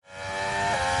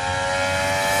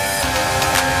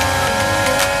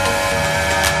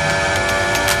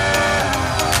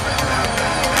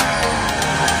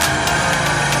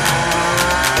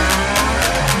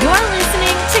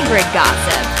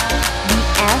Gossip, the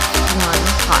F1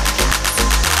 podcast.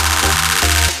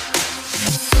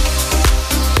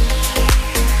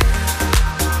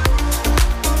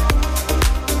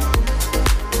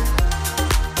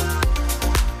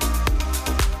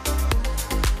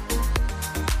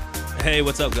 Hey,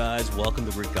 what's up, guys? Welcome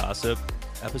to Grid Gossip,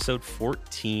 episode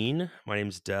 14. My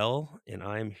name's Dell, and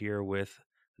I'm here with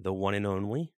the one and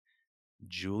only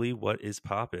Julie. What is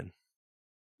poppin'?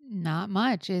 Not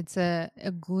much. It's a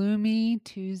gloomy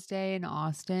Tuesday in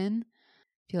Austin.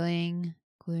 Feeling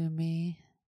gloomy.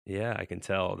 Yeah, I can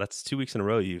tell. That's 2 weeks in a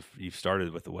row you've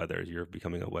started with the weather. You're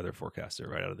becoming a weather forecaster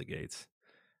right out of the gates.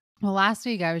 Well, last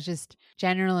week I was just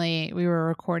we were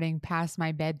recording past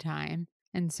my bedtime.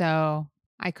 And so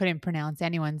I couldn't pronounce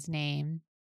anyone's name.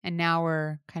 And now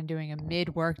we're kind of doing a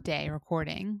mid-work day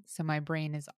recording. So my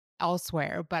brain is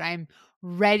elsewhere, but I'm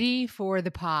ready for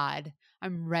the pod.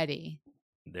 I'm ready.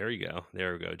 There you go.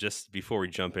 There we go. Just before we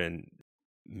jump in,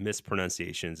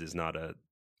 mispronunciations is not a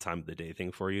time of the day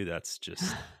thing for you. That's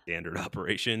just standard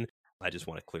operation. I just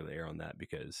want to clear the air on that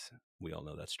because we all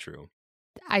know that's true.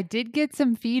 I did get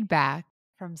some feedback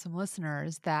from some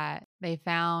listeners that they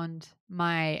found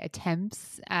my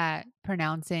attempts at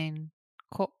pronouncing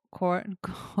however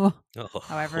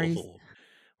he's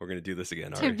We're going to do this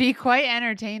again, to be quite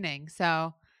entertaining.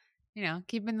 So,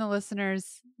 keeping the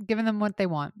listeners, giving them what they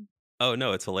want. Oh,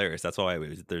 no, it's hilarious. That's why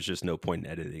there's just no point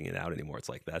in editing it out anymore. It's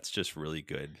like, that's just really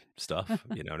good stuff.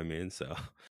 You know what I mean? So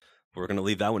we're going to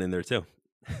leave that one in there too.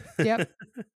 Yep.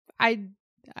 I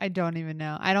don't even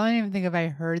know. I don't even think if I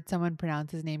heard someone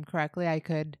pronounce his name correctly, I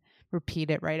could repeat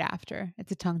it right after.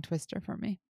 It's a tongue twister for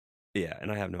me. Yeah,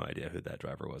 and I have no idea who that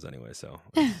driver was anyway, so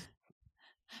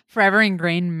forever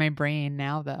ingrained in my brain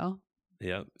now, though.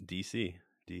 Yep, DC.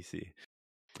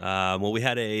 Well, we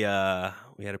had a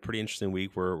pretty interesting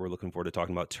week. We're looking forward to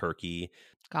talking about Turkey.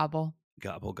 Gobble.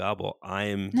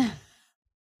 I'm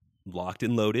locked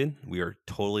and loaded. We are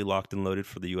totally locked and loaded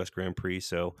for the U.S. Grand Prix.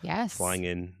 So yes, flying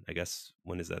in, I guess,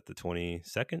 when is that? The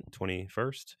 22nd,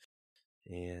 21st?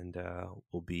 And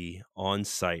we'll be on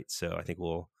site. So I think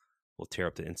we'll tear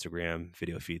up the Instagram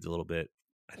video feeds a little bit.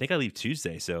 I think I leave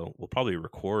Tuesday, so we'll probably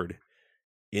record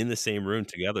in the same room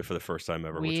together for the first time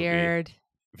ever. Weird. Which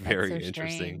will be very so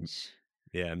interesting. Strange.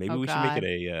 Yeah, maybe we should make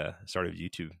it start a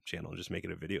YouTube channel and just make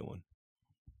it a video one.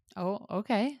 Oh,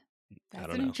 okay.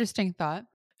 That's an interesting thought.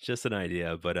 Just an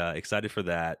idea, but excited for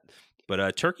that.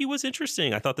 But Turkey was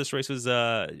interesting. I thought this race was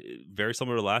very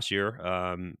similar to last year.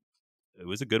 It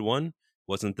was a good one.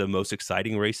 Wasn't the most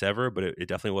exciting race ever, but it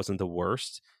definitely wasn't the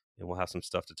worst. And we'll have some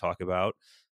stuff to talk about.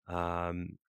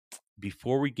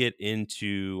 Before we get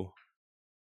into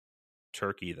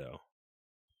Turkey, though,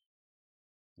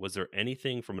 was there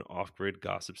anything from an off-grid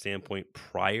gossip standpoint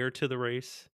prior to the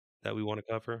race that we want to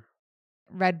cover?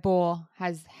 Red Bull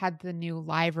has had the new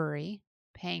livery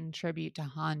paying tribute to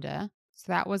Honda.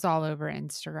 So that was all over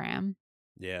Instagram.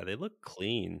 Yeah, they look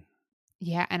clean.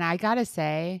 Yeah, and I gotta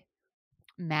say,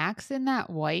 Max in that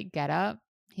white getup,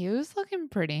 he was looking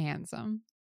pretty handsome.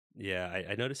 Yeah,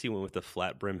 I noticed he went with the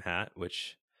flat brim hat,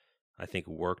 which I think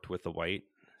worked with the white.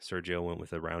 Sergio went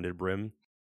with a rounded brim.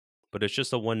 But it's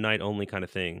just a one night only kind of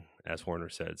thing, as Horner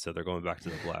said. So they're going back to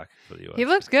the black for the US. He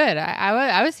looked good.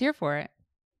 I was here for it.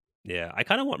 Yeah, I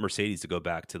kind of want Mercedes to go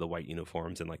back to the white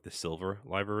uniforms and like the silver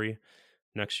livery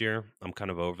next year. I'm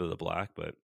kind of over the black,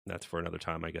 but that's for another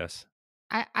time, I guess.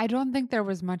 I don't think there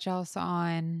was much else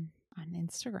on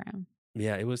Instagram.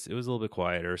 Yeah, it was a little bit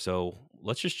quieter. So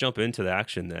let's just jump into the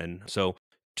action then. So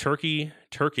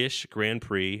Turkish Grand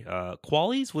Prix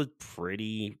qualies was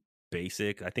pretty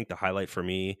basic. I think the highlight for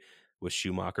me was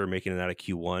Schumacher making it out of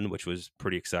Q1, which was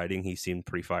pretty exciting. He seemed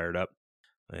pretty fired up.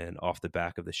 And off the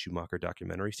back of the Schumacher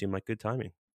documentary seemed like good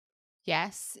timing.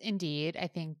 Yes, indeed. I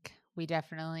think we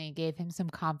definitely gave him some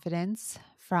confidence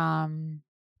from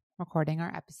recording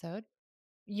our episode.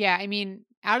 Yeah, I mean,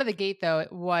 out of the gate, though,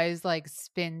 it was like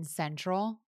spin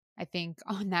central. I think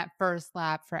on that first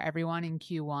lap for everyone in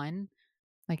Q1,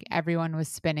 like everyone was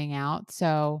spinning out.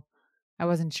 So I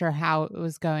wasn't sure how it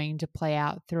was going to play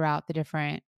out throughout the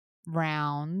different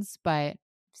rounds, but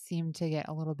seemed to get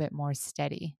a little bit more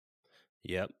steady.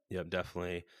 Yep,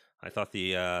 definitely. I thought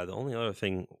the only other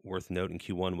thing worth noting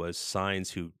in Q1 was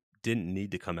Sainz, who didn't need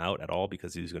to come out at all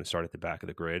because he was going to start at the back of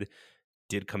the grid,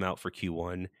 did come out for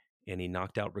Q1, and he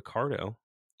knocked out Ricciardo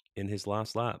in his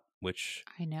last lap, which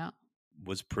I know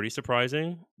was pretty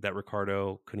surprising that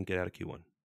Ricciardo couldn't get out of Q1.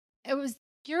 It was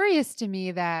curious to me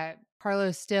that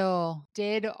Carlos still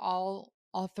did all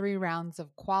 3 rounds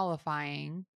of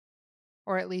qualifying,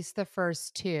 or at least the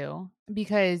first 2,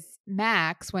 because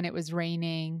Max, when it was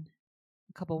raining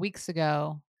a couple weeks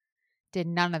ago, did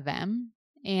none of them.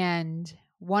 And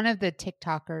one of the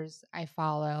TikTokers I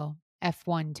follow,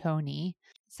 F1 Tony,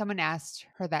 someone asked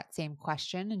her that same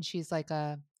question, and she's like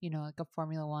like a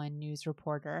Formula One news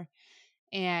reporter.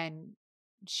 And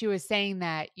she was saying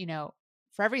that,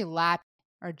 for every lap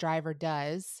a driver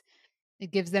does,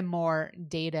 it gives them more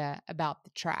data about the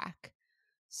track.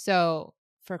 So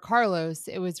for Carlos,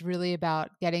 it was really about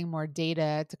getting more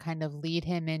data to kind of lead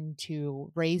him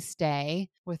into race day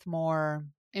with more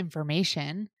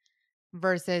information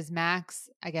versus Max,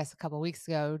 I guess a couple weeks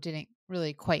ago, didn't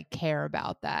really quite care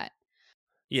about that.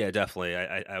 Yeah, definitely.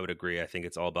 I would agree. I think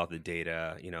it's all about the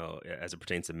data, as it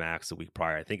pertains to Max the week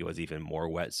prior. I think it was even more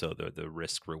wet, so the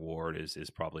risk reward is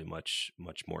probably much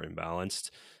more imbalanced.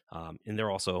 And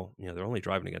they're also, they're only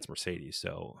driving against Mercedes,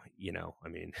 so I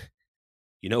mean,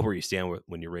 you know where you stand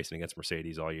when you're racing against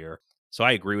Mercedes all year. So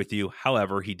I agree with you.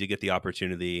 However, he did get the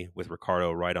opportunity with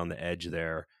Ricardo right on the edge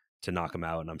there to knock him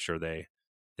out, and I'm sure they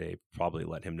probably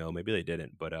let him know. Maybe they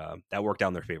didn't, but that worked out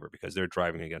in their favor because they're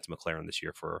driving against McLaren this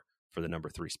year for the number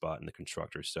 3 spot in the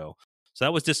constructors. So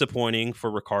that was disappointing for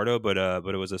Ricardo, but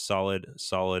it was a solid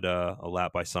a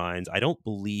lap by Sainz. I don't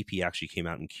believe he actually came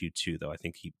out in Q2 though. I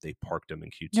think they parked him in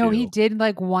No, he Q2. did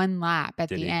like one lap at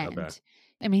Did the he? Okay. end.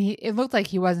 I mean, it looked like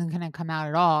he wasn't going to come out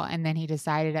at all. And then he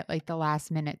decided at like the last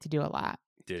minute to do a lap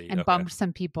Did he? and Okay. bumped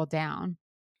some people down.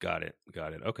 Got it.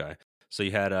 Okay. So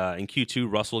you had in Q2,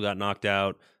 Russell got knocked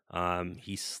out.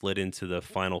 He slid into the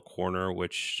final corner,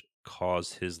 which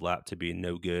caused his lap to be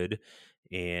no good.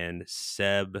 And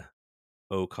Seb,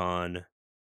 Ocon,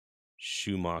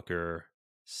 Schumacher,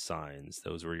 Sainz.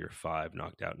 Those were your 5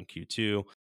 knocked out in Q2.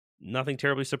 Nothing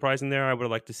terribly surprising there. I would have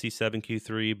liked to see Seb in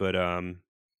Q3, but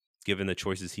given the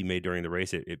choices he made during the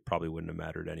race, it probably wouldn't have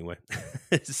mattered anyway.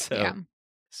 Yeah.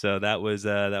 So that was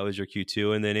your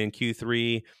Q2, and then in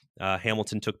Q3,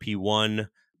 Hamilton took P1.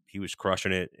 He was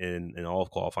crushing it in all of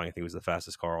qualifying. I think it was the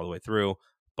fastest car all the way through.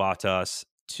 Bottas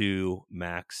 2,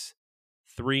 Max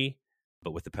 3,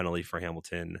 but with the penalty for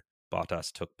Hamilton,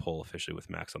 Bottas took pole officially with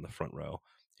Max on the front row.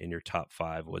 And your top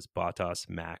 5 was Bottas,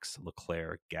 Max,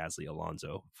 Leclerc, Gasly,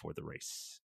 Alonso for the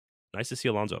race. Nice to see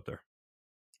Alonso up there,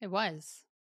 It was.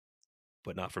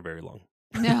 but not for very long.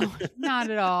 No, not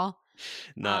at all.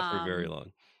 Not for very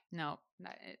long. No,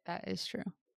 that is true.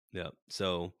 Yeah.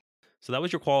 So that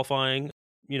was your qualifying.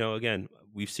 Again,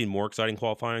 we've seen more exciting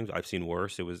qualifying. I've seen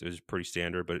worse. It was pretty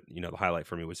standard, but the highlight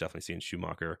for me was definitely seeing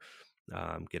Schumacher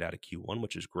get out of Q1,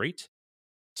 which is great.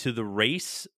 To the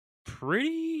race,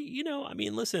 pretty. I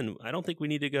mean, listen, I don't think we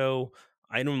need to go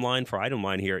item line for item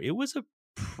line here. It was a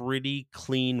pretty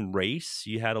clean race.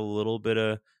 You had a little bit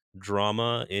of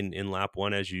drama in lap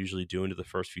 1, as you usually do into the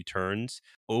first few turns.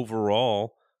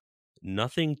 Overall,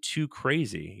 nothing too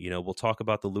crazy. We'll talk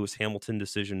about the Lewis Hamilton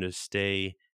decision to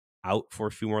stay out for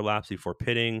a few more laps before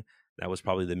pitting. That was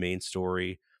probably the main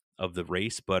story of the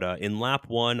race. But in lap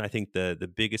 1, I think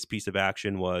the biggest piece of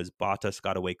action was Bottas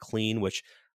got away clean, which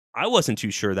I wasn't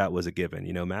too sure that was a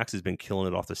given. Max has been killing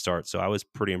it off the start, so I was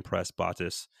pretty impressed.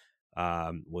 Bottas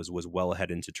was well ahead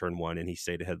into turn 1, and he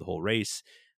stayed ahead the whole race.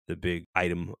 The big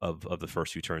item of the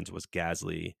first few turns was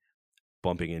Gasly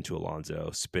bumping into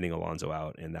Alonso, spinning Alonso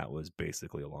out, and that was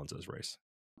basically Alonso's race.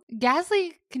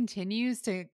 Gasly continues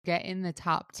to get in the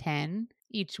top 10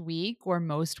 each week or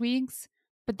most weeks,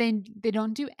 but they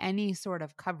don't do any sort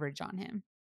of coverage on him.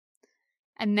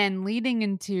 And then leading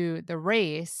into the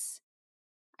race,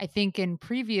 I think in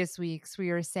previous weeks we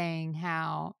were saying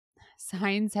how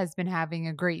Sainz has been having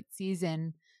a great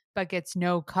season but gets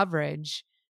no coverage.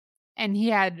 And he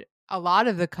had a lot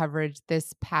of the coverage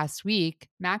this past week.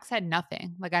 Max had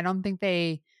nothing. Like, I don't think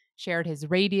they shared his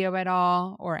radio at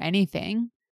all or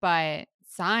anything. But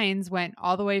Sainz went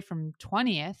all the way from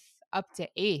 20th up to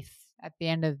 8th at the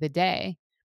end of the day.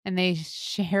 And they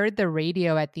shared the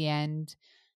radio at the end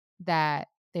that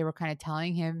they were kind of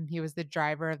telling him he was the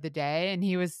driver of the day. And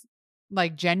he was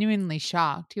like genuinely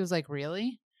shocked. He was like,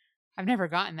 "Really? I've never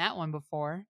gotten that one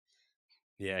before."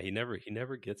 Yeah, he never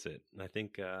gets it. I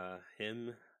think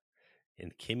him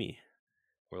and Kimi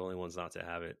were the only ones not to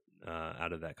have it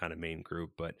out of that kind of main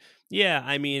group. But yeah,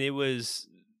 I mean, it was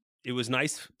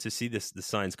nice to see the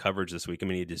Sainz coverage this week. I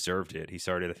mean, he deserved it. He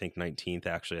started, I think, 19th.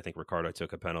 Actually, I think Ricardo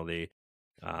took a penalty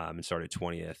and started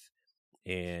 20th.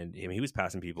 And I mean, he was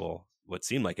passing people what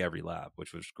seemed like every lap,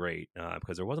 which was great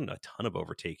because there wasn't a ton of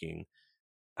overtaking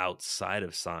outside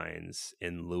of Sainz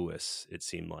in Lewis. It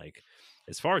seemed like,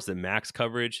 as far as the Max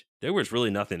coverage, there was really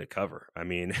nothing to cover. I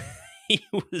mean, he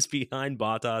was behind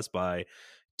Bottas by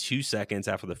 2 seconds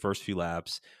after the first few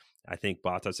laps. I think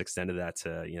Bottas extended that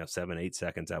to 7-8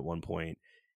 seconds at one point,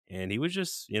 and he was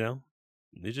just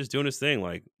he's just doing his thing,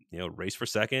 like race for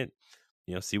second.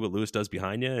 see what Lewis does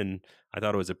behind you. And I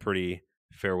thought it was a pretty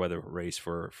fair weather race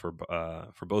for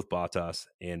both Bottas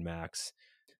and Max.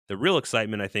 The real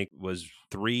excitement, I think, was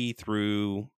 3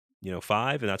 through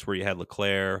 5, and that's where you had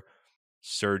Leclerc,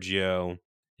 Sergio,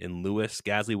 and Lewis.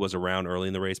 Gasly was around early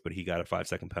in the race, but he got a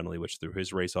 5-second penalty, which threw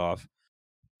his race off.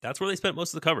 That's where they spent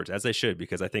most of the coverage, as they should,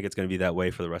 because I think it's going to be that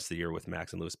way for the rest of the year with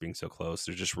Max and Lewis being so close.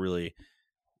 They're just really,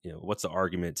 what's the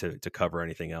argument to cover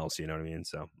anything else? You know what I mean?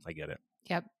 So I get it.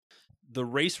 Yep. The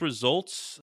race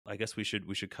results, I guess we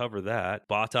should cover that.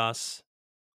 Bottas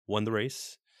won the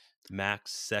race,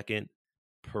 Max second,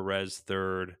 Perez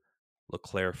third,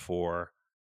 Leclerc 4,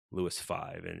 Lewis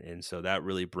 5. And so that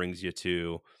really brings you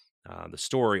to the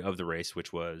story of the race,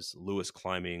 which was Lewis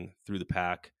climbing through the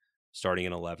pack, starting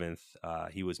in 11th.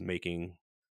 He was making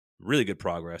really good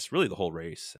progress, really the whole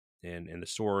race. And the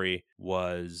story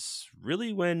was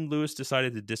really when Lewis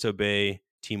decided to disobey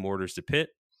team orders to pit.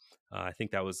 I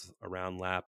think that was around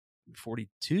lap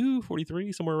 42,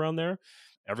 43, somewhere around there.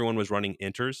 Everyone was running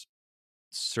inters.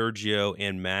 Sergio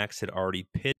and Max had already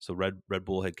pit, so Red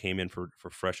Bull had came in for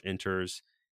fresh inters,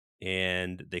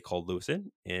 and they called Lewis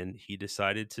in, and he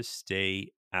decided to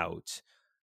stay out.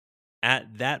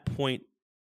 At that point,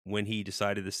 when he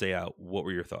decided to stay out, what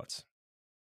were your thoughts?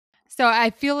 So I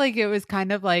feel like it was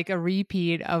kind of like a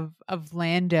repeat of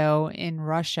Lando in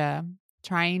Russia,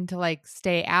 trying to like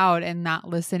stay out and not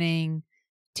listening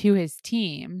to his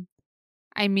team.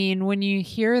 I mean, when you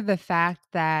hear the fact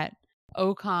that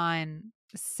Ocon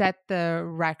set the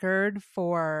record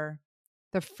for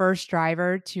the first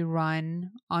driver to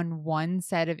run on one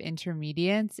set of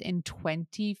intermediates in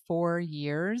 24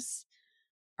 years,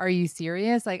 are you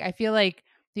serious? Like, I feel like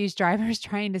these drivers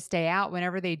trying to stay out,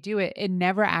 whenever they do it, it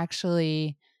never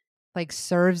actually like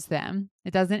serves them.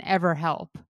 It doesn't ever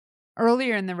help.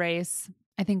 Earlier in the race,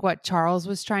 I think Charles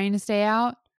was trying to stay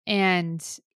out, and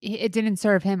it didn't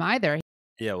serve him either.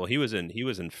 Yeah, well, he was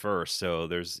in first, so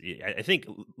I think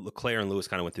Leclerc and Lewis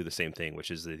kind of went through the same thing, which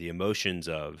is the emotions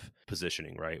of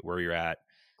positioning, right? Where you're at.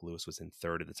 Lewis was in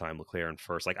third at the time, Leclerc in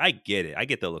first. Like, I get it. I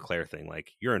get the Leclerc thing.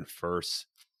 Like, you're in first,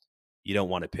 you don't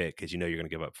want to pit because you're going to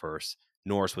give up first.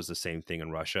 Norris was the same thing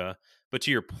in Russia. But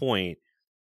to your point,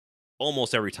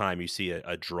 almost every time you see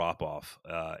a drop off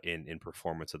in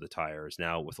performance of the tires.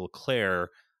 Now with Leclerc,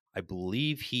 I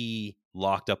believe he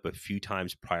locked up a few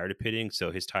times prior to pitting,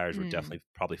 so his tires were definitely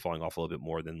probably falling off a little bit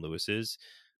more than Lewis's.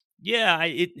 Yeah,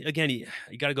 again, you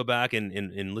got to go back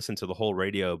and listen to the whole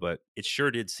radio, but it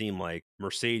sure did seem like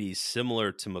Mercedes,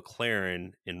 similar to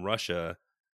McLaren in Russia,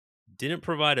 didn't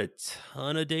provide a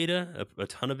ton of data, a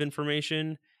ton of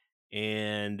information,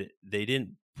 and they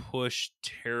didn't push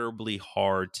terribly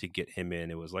hard to get him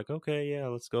in. It was like, okay, yeah,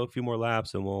 let's go a few more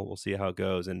laps and we'll see how it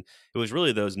goes. And it was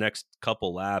really those next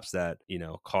couple laps that,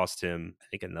 cost him, I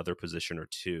think, another position or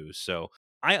two. So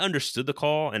I understood the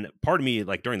call, and part of me,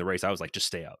 like during the race, I was like, just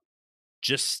stay out.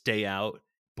 Just stay out.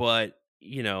 But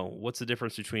what's the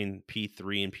difference between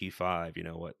P3 and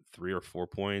P5? 3 or 4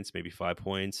 points, maybe 5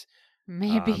 points.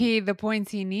 Maybe the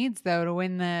points he needs though to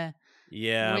win the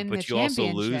but you also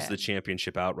lose the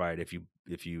championship outright if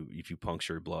you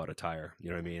puncture or blow out a tire. You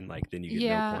know what I mean? Like, then you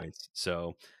get no points.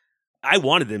 So I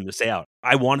wanted them to stay out.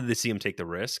 I wanted to see him take the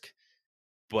risk,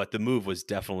 but the move was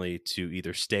definitely to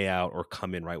either stay out or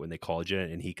come in right when they called you,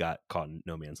 and he got caught in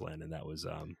no man's land. And that was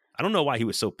I don't know why he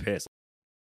was so pissed.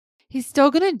 He's still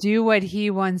gonna do what he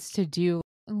wants to do.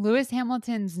 Lewis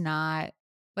Hamilton's not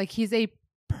like, he's a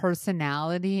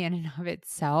personality in and of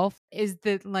itself. Is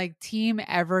the like team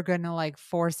ever gonna like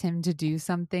force him to do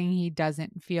something he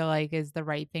doesn't feel like is the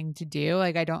right thing to do?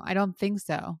 Like, I don't think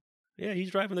so. Yeah,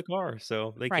 he's driving the car,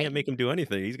 so they Right. can't make him do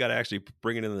anything. He's got to actually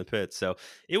bring it in the pit. So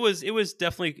it was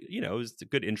definitely, it was a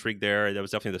good intrigue there. That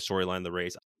was definitely the storyline of the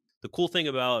race. The cool thing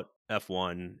about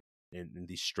F1 and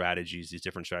these strategies, these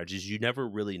different strategies, you never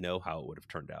really know how it would have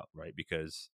turned out, right?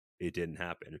 Because it didn't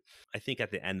happen. I think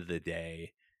at the end of the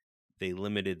day, they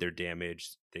limited their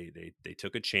damage. They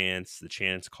took a chance. The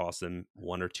chance cost them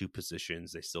 1 or 2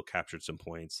 positions. They still captured some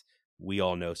points. We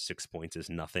all know 6 points is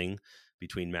nothing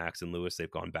between Max and Lewis.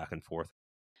 They've gone back and forth.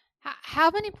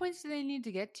 How many points do they need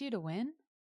to get to win?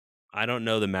 I don't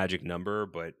know the magic number,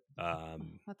 but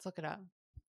let's look it up.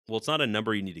 Well, it's not a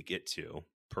number you need to get to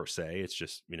per se. It's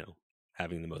just,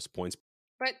 having the most points.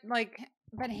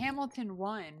 But Hamilton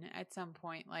won at some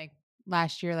point, like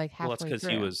last year, like halfway Well, that's because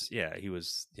through. he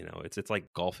was, it's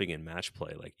like golfing in match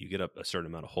play. Like, you get up a certain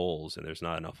amount of holes and there's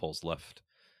not enough holes left,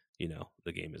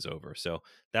 the game is over. So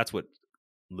that's what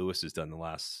Lewis has done the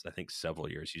last, I think, several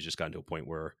years. He's just gotten to a point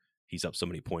where he's up so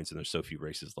many points and there's so few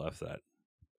races left that.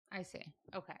 I see.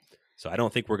 Okay. So I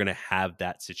don't think we're going to have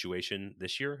that situation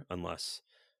this year unless,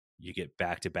 you get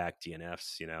back-to-back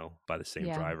DNFs, by the same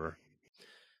Yeah, driver.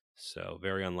 So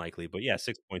very unlikely. But yeah,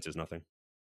 6 points is nothing.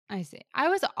 I see. I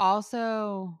was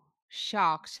also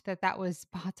shocked that that was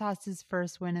Bottas's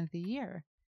first win of the year.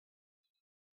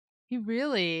 He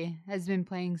really has been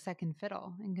playing second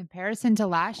fiddle. In comparison to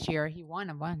last year, he won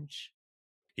a bunch.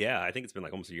 Yeah, I think it's been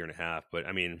like almost a year and a half. But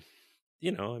I mean,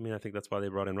 I think that's why they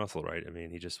brought in Russell, right? I mean,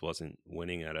 he just wasn't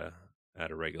winning at a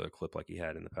regular clip like he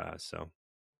had in the past. So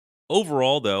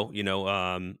overall, though,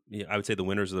 I would say the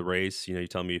winners of the race. You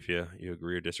tell me if you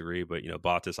agree or disagree. But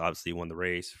Bottas obviously won the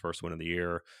race, first win of the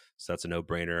year, so that's a no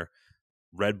brainer.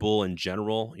 Red Bull in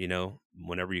general,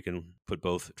 whenever you can put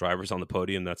both drivers on the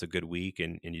podium, that's a good week,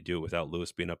 and you do it without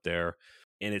Lewis being up there.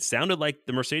 And it sounded like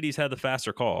the Mercedes had the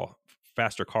faster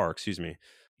car, excuse me.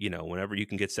 Whenever you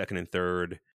can get second and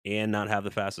third and not have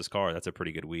the fastest car, that's a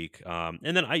pretty good week. And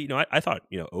then I thought,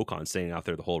 Ocon staying out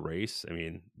there the whole race. I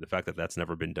mean, the fact that that's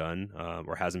never been done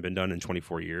or hasn't been done in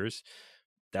 24 years,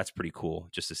 that's pretty cool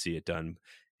just to see it done.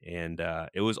 And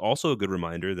it was also a good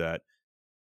reminder that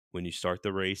when you start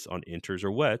the race on inters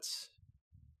or wets,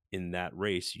 in that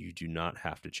race, you do not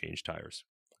have to change tires.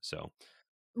 So,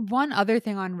 One other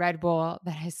thing on Red Bull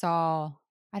that I saw,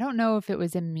 I don't know if it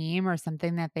was a meme or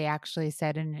something that they actually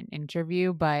said in an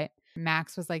interview, but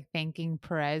Max was like thanking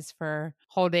Perez for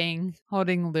holding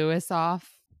Lewis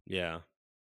off. yeah.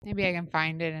 Maybe I can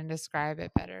find it and describe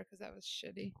it better because that was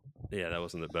shitty. Yeah, that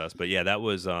wasn't the best. But yeah, that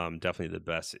was definitely the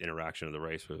best interaction of the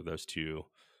race with those two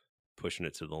pushing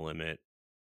it to the limit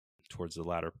towards the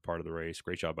latter part of the race.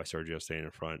 Great job by Sergio staying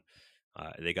in front.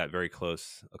 They got very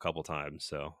close a couple times,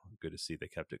 so good to see they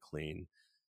kept it clean.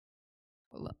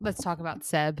 Let's talk about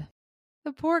Seb.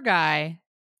 The poor guy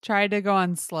tried to go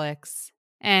on slicks,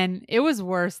 and it was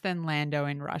worse than Lando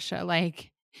in Russia.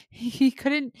 Like he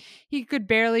could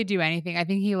barely do anything. I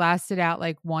think he lasted out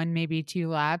like one, maybe two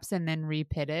laps and then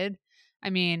repitted. I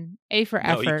mean, A for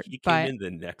No, effort, he came but in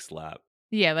the next lap.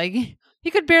 yeah, like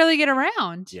he could barely get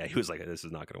around. Yeah, he was like, "This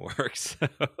is not going to work." So,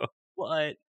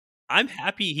 but I'm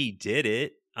happy he did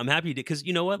it. I'm happy he did because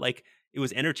you know what? Like, it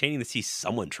was entertaining to see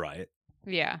someone try it,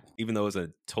 Yeah. even though it was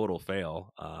a total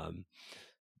fail.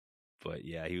 But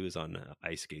yeah, he was on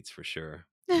ice skates for sure.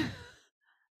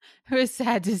 It was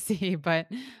sad to see, but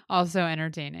also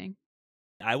entertaining.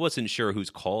 I wasn't sure whose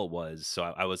call it was, so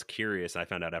I was curious. I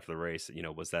found out after the race,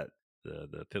 was that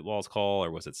the pit walls call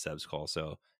or was it Seb's call?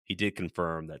 So he did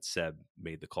confirm that Seb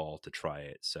made the call to try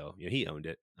it. So he owned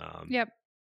it. Yep.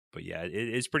 But yeah,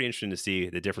 it's pretty interesting to see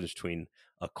the difference between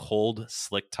a cold,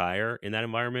 slick tire in that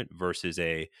environment versus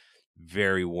a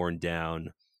very worn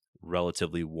down,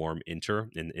 relatively warm inter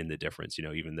in the difference,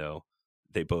 even though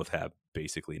they both have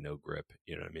basically no grip.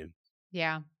 You know what I mean?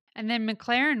 Yeah. And then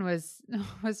McLaren was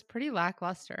was pretty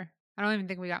lackluster. I don't even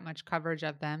think we got much coverage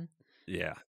of them.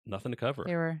 Yeah, nothing to cover.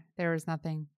 There was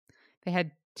nothing. They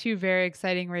had two very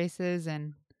exciting races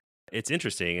and It's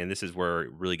interesting, and this is where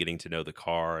really getting to know the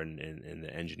car and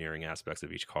the engineering aspects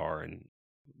of each car and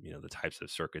the types of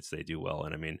circuits they do well.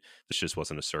 And I mean, this just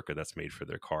wasn't a circuit that's made for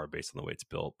their car based on the way it's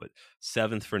built. But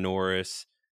 7th for Norris,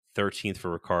 13th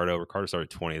for Ricardo. Ricardo started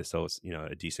 20th, so it's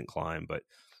a decent climb, but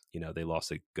they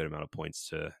lost a good amount of points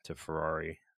to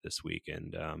Ferrari this week,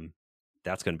 and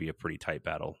that's going to be a pretty tight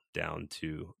battle down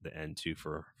to the end too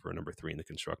for number 3 in the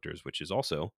constructors, which is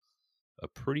also a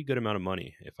pretty good amount of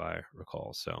money if I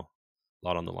recall. So a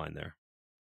lot on the line there.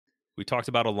 We talked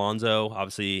about Alonso.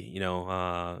 Obviously,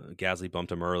 Gasly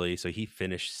bumped him early, so he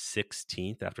finished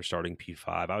 16th after starting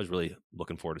P5. I was really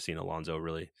looking forward to seeing Alonso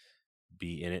really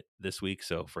be in it this week.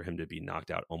 So for him to be knocked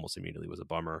out almost immediately was a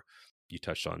bummer. You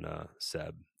touched on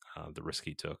Seb, the risk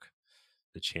he took,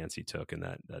 the chance he took, and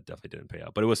that definitely didn't pay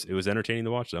out. But it was entertaining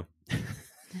to watch, though.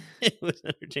 It was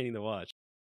entertaining to watch.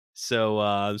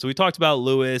 So we talked about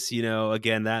Lewis.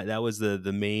 Again, that was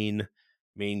the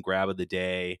main grab of the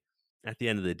day. At the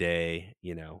end of the day,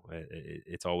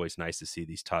 it's always nice to see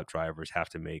these top drivers have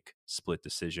to make split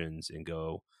decisions and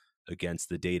go against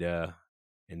the data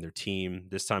and their team.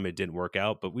 This time it didn't work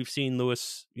out, but we've seen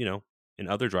Lewis, and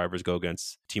other drivers go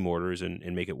against team orders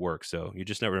and make it work. So you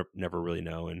just never really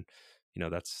know. And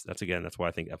that's why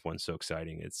I think F1 is so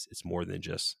exciting. It's more than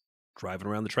just driving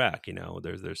around the track.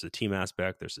 There's the team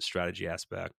aspect, there's the strategy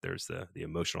aspect, there's the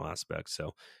emotional aspect.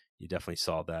 So you definitely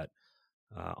saw that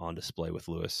on display with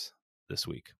Lewis this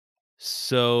week.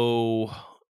 So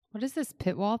what is this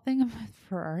pit wall thing with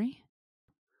Ferrari?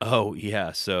 oh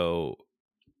yeah, so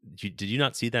did you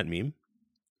not see that meme?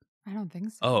 I don't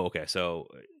think so. Oh, okay. So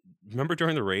remember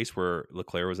during the race where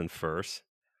Leclerc was in first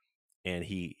and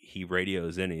he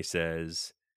radios in and he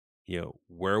says,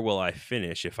 where will I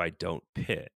finish if I don't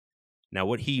pit? Now,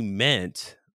 what he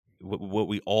meant what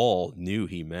we all knew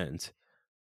he meant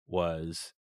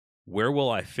was, where will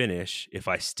I finish if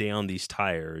I stay on these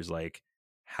tires? Like,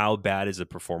 how bad is the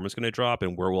performance going to drop,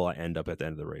 and where will I end up at the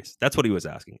end of the race? That's what he was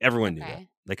asking. Everyone knew that. Okay.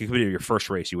 Like, it could be your first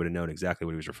race, you would have known exactly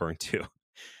what he was referring to.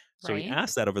 So he Right.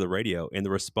 asked that over the radio, and the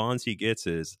response he gets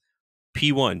is,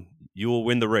 P1, you will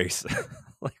win the race.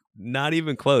 Like, not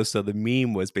even close. So the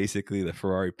meme was basically the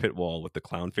Ferrari pit wall with the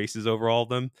clown faces over all of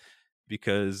them,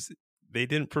 because they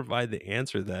didn't provide the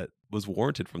answer that was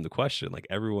warranted from the question. Like,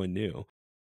 everyone knew.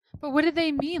 But what did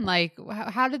they mean? Like,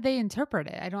 how did they interpret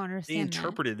it? I don't They understand that.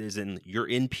 interpret it as in, you're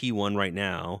in P1 right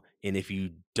now, and if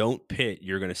you don't pit,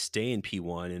 you're going to stay in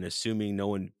P1, and assuming no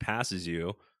one passes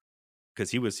you,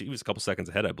 because he was a couple seconds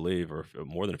ahead, I believe, or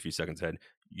more than a few seconds ahead,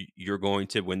 you're going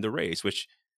to win the race. Which,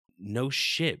 no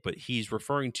shit, but he's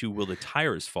referring to, will the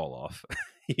tires fall off?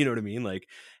 You know what I mean? Like,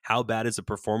 how bad is the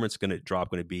performance going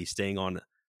to be staying on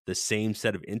the same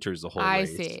set of inters the whole I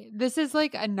race? see. This is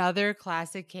like another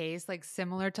classic case, like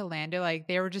similar to Lando. Like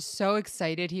they were just so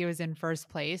excited he was in first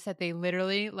place that they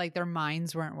literally, like, their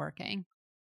minds weren't working.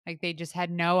 Like they just had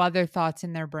no other thoughts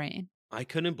in their brain. I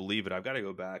couldn't believe it. I've got to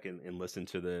go back and listen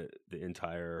to the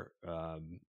entire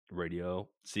radio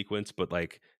sequence, but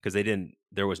like, because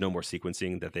there was no more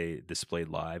sequencing that they displayed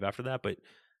live after that. But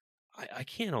I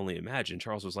can't only imagine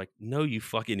Charles was like, no, you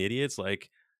fucking idiots. Like,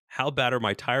 how bad are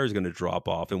my tires going to drop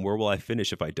off, and where will I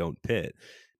finish if I don't pit?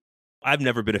 I've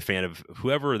never been a fan of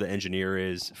whoever the engineer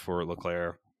is for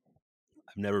Leclerc.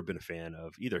 I've never been a fan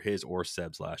of either his or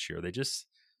Seb's last year. They just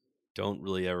don't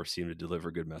really ever seem to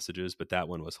deliver good messages, but that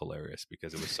one was hilarious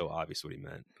because it was so obvious what he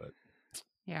meant. But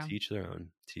Yeah, teach their own,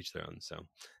 teach their own. So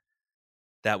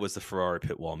that was the Ferrari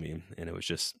pit wall meme, and it was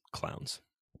just clowns.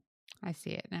 I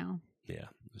see it now. Yeah,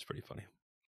 it was pretty funny.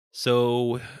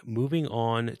 So moving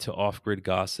on to off-grid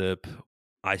gossip,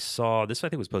 I saw this, I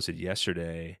think was posted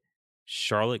yesterday.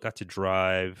 Charlotte got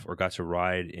to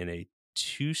ride in a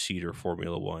two-seater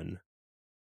Formula One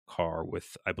car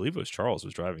with, I believe it was Charles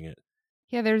was driving it.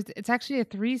 Yeah, it's actually a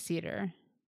 3-seater.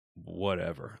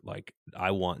 Whatever. Like,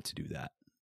 I want to do that.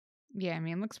 Yeah, I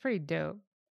mean, it looks pretty dope.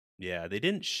 Yeah, they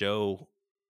didn't show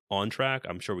on track.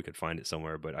 I'm sure we could find it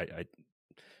somewhere, but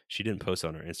she didn't post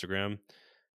on her Instagram.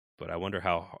 But I wonder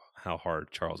how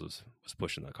hard Charles was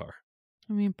pushing that car.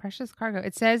 I mean, precious cargo.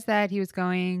 It says that he was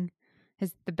going,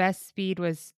 the best speed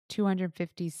was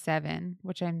 257,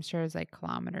 which I'm sure is like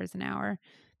kilometers an hour.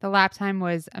 The lap time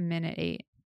was 1:08.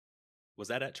 Was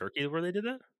that at Turkey where they did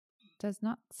that? Does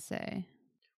not say.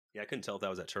 Yeah, I couldn't tell if that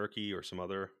was at Turkey or some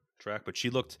other track, but she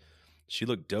looked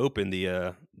dope in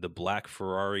the black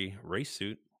Ferrari race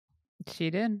suit.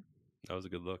 She did. That was a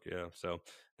good look, yeah. So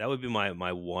that would be my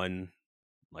one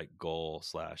like goal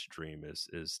 / dream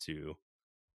is to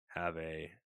have a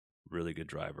really good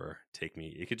driver take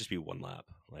me. It could just be one lap,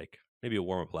 like maybe a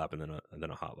warm up lap and then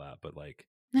a hot lap, but like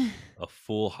a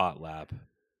full hot lap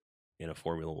in a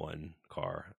Formula One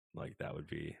car, like that would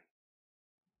be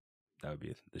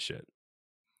the shit.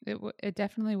 It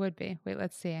definitely would be. Wait,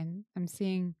 let's see. I'm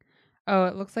seeing. Oh,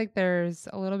 it looks like there's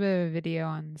a little bit of a video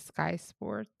on Sky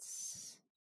Sports.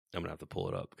 I'm gonna have to pull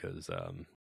it up because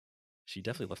she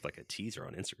definitely left like a teaser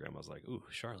on Instagram. I was like, ooh,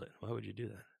 Charlotte, why would you do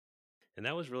that? And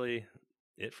that was really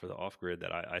it for the off grid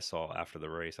that I saw after the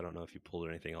race. I don't know if you pulled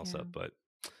anything else Yeah. up, but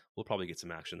we'll probably get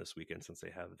some action this weekend since they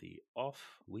have the off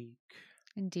week.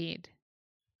 Indeed.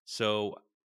 So,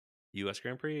 U.S.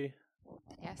 Grand Prix.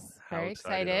 Yes. How Very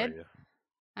excited excited. are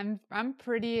you? I'm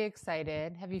pretty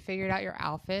excited. Have you figured out your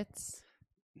outfits?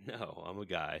 No, I'm a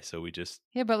guy, so we just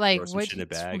Yeah, but like, throw some shit in a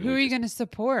bag. And who we are you just going to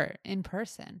support in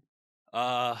person?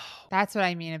 uh That's what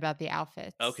I mean about the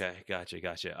outfits. okay,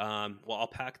 gotcha. Well, I'll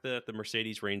pack the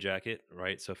Mercedes rain jacket,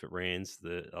 right? So if it rains,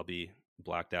 I'll be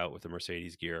blacked out with the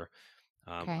Mercedes gear.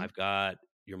 Okay. I've got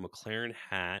your McLaren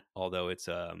hat, although it's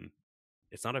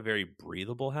not a very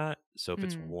breathable hat. So if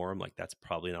it's warm, like that's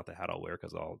probably not the hat I'll wear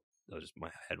because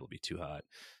my head will be too hot.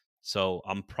 So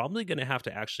I'm probably gonna have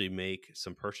to actually make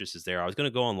some purchases there. I was gonna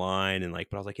go online but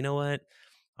I was like, you know what?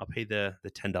 I'll pay the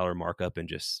 $10 markup and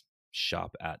just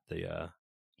shop at the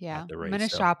Yeah. the I'm going race. to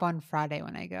So shop on Friday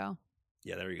when I go.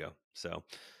 yeah, there you go.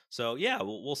 So yeah,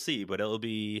 we'll see, but it'll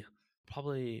be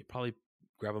probably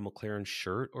grab a McLaren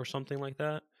shirt or something like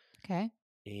that. Okay.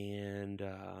 And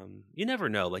you never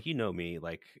know. Like, you know me,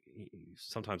 like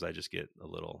sometimes I just get a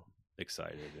little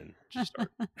excited and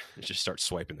just start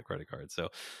swiping the credit card. So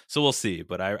we'll see.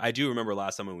 But I do remember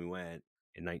last time when we went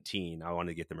in 19, I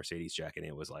wanted to get the Mercedes jacket, and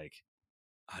it was like,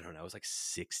 I don't know, it was like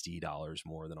 $60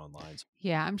 more than online.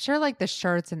 Yeah, I'm sure like the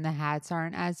shirts and the hats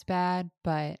aren't as bad,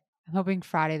 but I'm hoping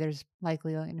Friday there's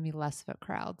likely going to be less of a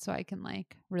crowd so I can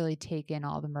like really take in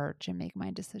all the merch and make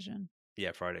my decision.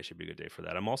 Yeah, Friday should be a good day for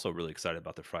that. I'm also really excited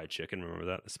about the fried chicken. Remember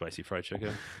that? The spicy fried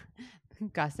chicken?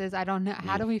 Gus's. I don't know.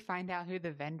 How Mm. do we find out who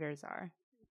the vendors are?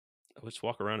 Let's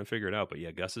walk around and figure it out. But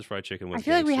yeah, Gus's fried chicken I was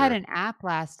feel like we had gangster. an app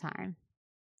last time.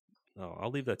 Oh,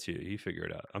 I'll leave that to you. You figure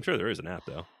it out. I'm sure there is an app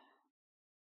though.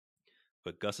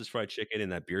 But Gus's fried chicken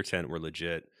and that beer tent were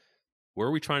legit. Where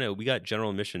are we trying to? We got general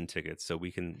admission tickets, so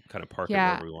we can kind of park it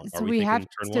Yeah. wherever we want. Are So we we have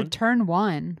thinking turn to one? turn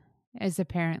one is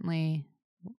apparently.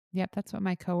 Yep, that's what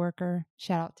my coworker.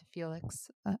 Shout out to Felix,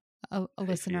 a Hey,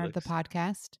 listener of the Felix.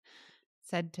 podcast,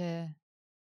 said to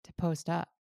post up.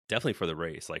 Definitely for the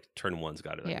race. Like turn one's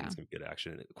got it. I think Yeah. it's gonna be good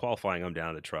action. Qualifying, I'm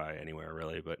down to try anywhere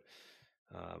really. But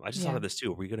I just thought Yeah. of this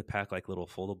too. Are we gonna pack like little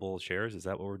foldable chairs? Is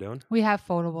that what we're doing? We have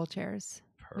foldable chairs.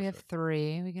 We have Perfect.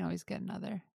 3. We can always get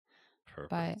another. But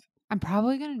Perfect. I'm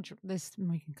probably gonna this.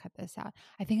 We can cut this out.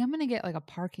 I think I'm gonna get like a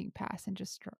parking pass and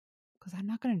just because I'm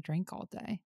not gonna drink all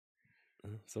day.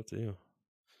 It's up to you.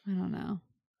 I don't know.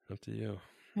 Up to you.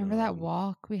 Remember that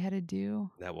walk we had to do?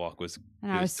 That walk was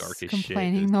And it I was was dark as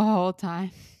complaining shit. the whole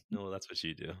time. No, that's what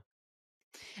you do.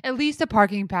 At least a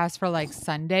parking pass for like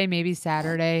Sunday, maybe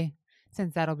Saturday,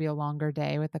 since that'll be a longer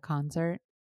day with the concert.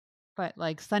 But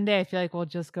like Sunday, I feel like we'll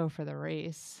just go for the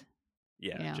race.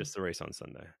 Yeah, Yeah. just the race on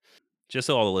Sunday. Just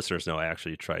so all the listeners know, I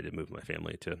actually tried to move my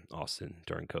family to Austin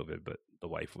during COVID, but the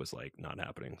wife was like, not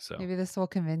happening. So Maybe this will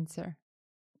convince her.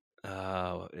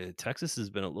 Texas has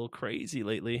been a little crazy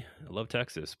lately. I love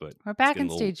Texas, but We're back getting in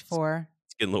a little- stage 4.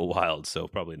 it's getting a little wild, so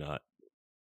probably not.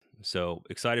 So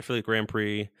excited for the Grand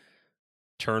Prix.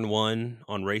 Turn 1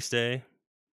 on race day.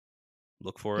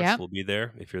 Look for us. Yep. We'll be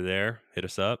there. If you're there, hit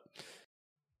us up.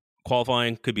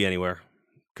 Qualifying could be anywhere.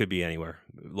 Could be anywhere.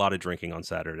 A lot of drinking on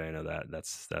Saturday. I know that.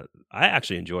 That's that. I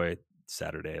actually enjoyed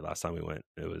Saturday. Last time we went,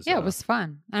 it was Yeah, it was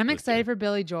fun. I'm was excited good. for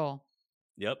Billy Joel.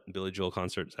 Yep, Billy Joel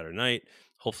concert Saturday night.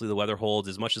 Hopefully the weather holds.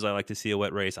 As much as I like to see a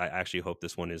wet race, I actually hope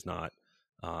this one is not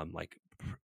like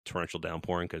torrential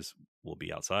downpouring because we'll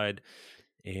be outside.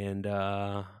 And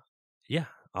yeah,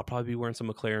 I'll probably be wearing some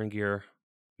McLaren gear.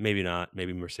 Maybe not.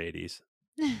 Maybe Mercedes.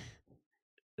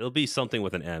 It'll be something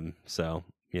with an M. So,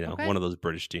 Okay. one of those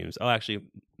British teams. Oh, actually,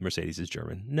 Mercedes is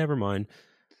German. Never mind.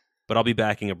 But I'll be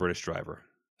backing a British driver.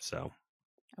 So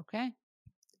Okay.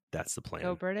 that's the plan.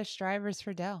 Go British drivers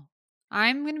for Dell.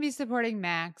 I'm going to be supporting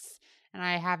Max, and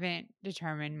I haven't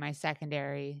determined my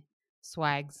secondary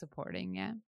swag supporting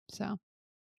yet. So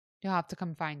you'll have to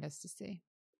come find us to see.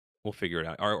 We'll figure it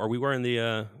out. Are we wearing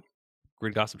the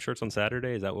Grid Gossip shirts on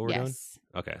Saturday? Is that what we're doing? Yes.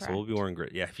 Okay, so we'll be correct. wearing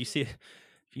Grid. Yeah, if you see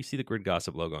the Grid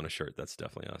Gossip logo on a shirt, that's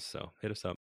definitely us. So hit us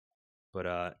up. But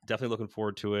definitely looking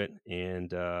forward to it,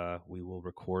 and we will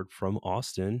record from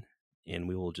Austin, and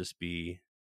we will just be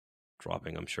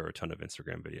dropping, I'm sure, a ton of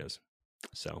Instagram videos.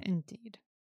 So Indeed.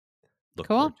 look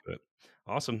Cool. forward to it.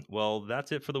 Awesome. Well,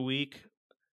 that's it for the week.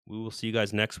 We will see you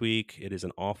guys next week. It is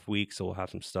an off week, so we'll have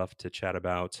some stuff to chat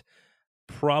about.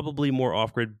 Probably more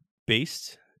off-grid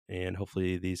based, and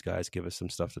hopefully these guys give us some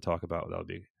stuff to talk about. That'll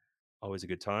be always a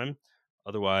good time.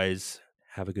 Otherwise,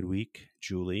 have a good week,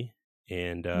 Julie,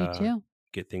 and Me too.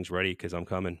 get things ready because I'm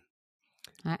coming.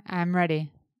 I'm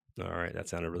ready. All right, that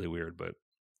sounded really weird, but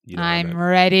you know what I I'm meant.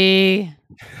 ready.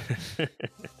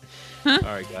 All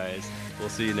right, guys. We'll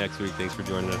see you next week. Thanks for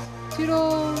joining us.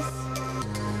 Toodles.